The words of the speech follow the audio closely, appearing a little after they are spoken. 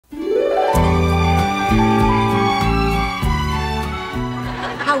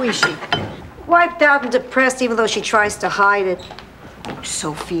is she? Wiped out and depressed, even though she tries to hide it.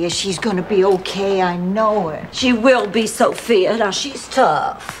 Sophia, she's gonna be okay, I know it. She will be, Sophia. Now, she's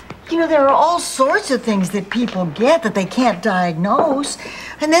tough. You know, there are all sorts of things that people get that they can't diagnose,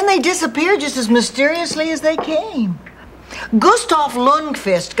 and then they disappear just as mysteriously as they came. Gustav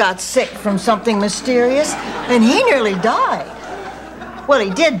Ljungqvist got sick from something mysterious, and he nearly died. Well, he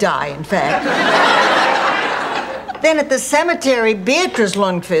did die, in fact. Then at the cemetery, Beatrice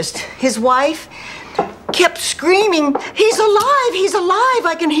Ljungqvist, his wife, kept screaming, "He's alive, he's alive,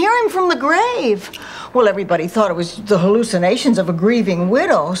 I can hear him from the grave." Well, everybody thought it was the hallucinations of a grieving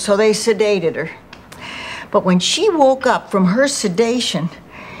widow, so they sedated her. But when she woke up from her sedation,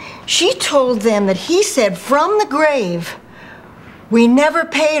 she told them that he said from the grave, "We never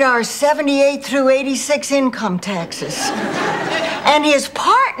paid our 78 through 86 income taxes." And his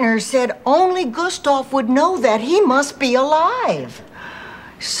partner said only Gustav would know that he must be alive.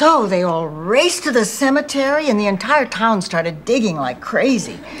 So they all raced to the cemetery, and the entire town started digging like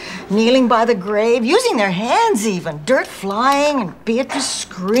crazy, kneeling by the grave, using their hands even, dirt flying and Beatrice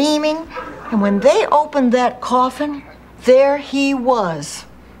screaming. And when they opened that coffin, there he was,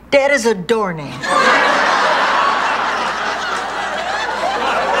 dead as a doornail.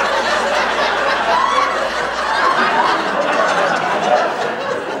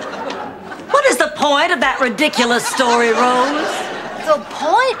 What is the point of that ridiculous story, Rose? The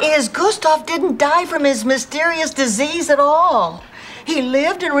point is, Gustav didn't die from his mysterious disease at all. He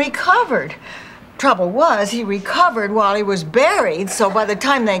lived and recovered. Trouble was, he recovered while he was buried, so by the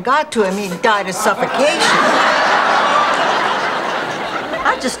time they got to him, he died of suffocation.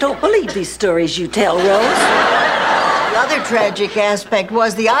 I just don't believe these stories you tell, Rose. The other tragic aspect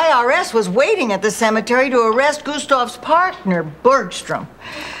was the IRS was waiting at the cemetery to arrest Gustav's partner, Bergstrom.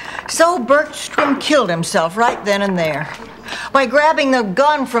 So Bergstrom killed himself right then and there by grabbing the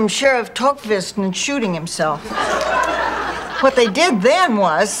gun from Sheriff Ljungqvist and shooting himself. What they did then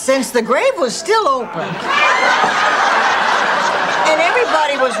was, since the grave was still open, and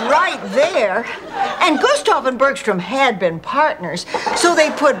everybody was right there, and Gustav and Bergstrom had been partners, so they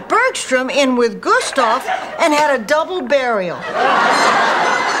put Bergstrom in with Gustav and had a double burial.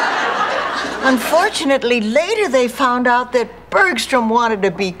 Unfortunately, later they found out that Bergstrom wanted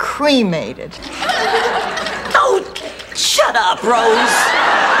to be cremated. Oh, shut up,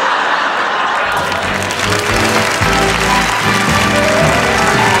 Rose.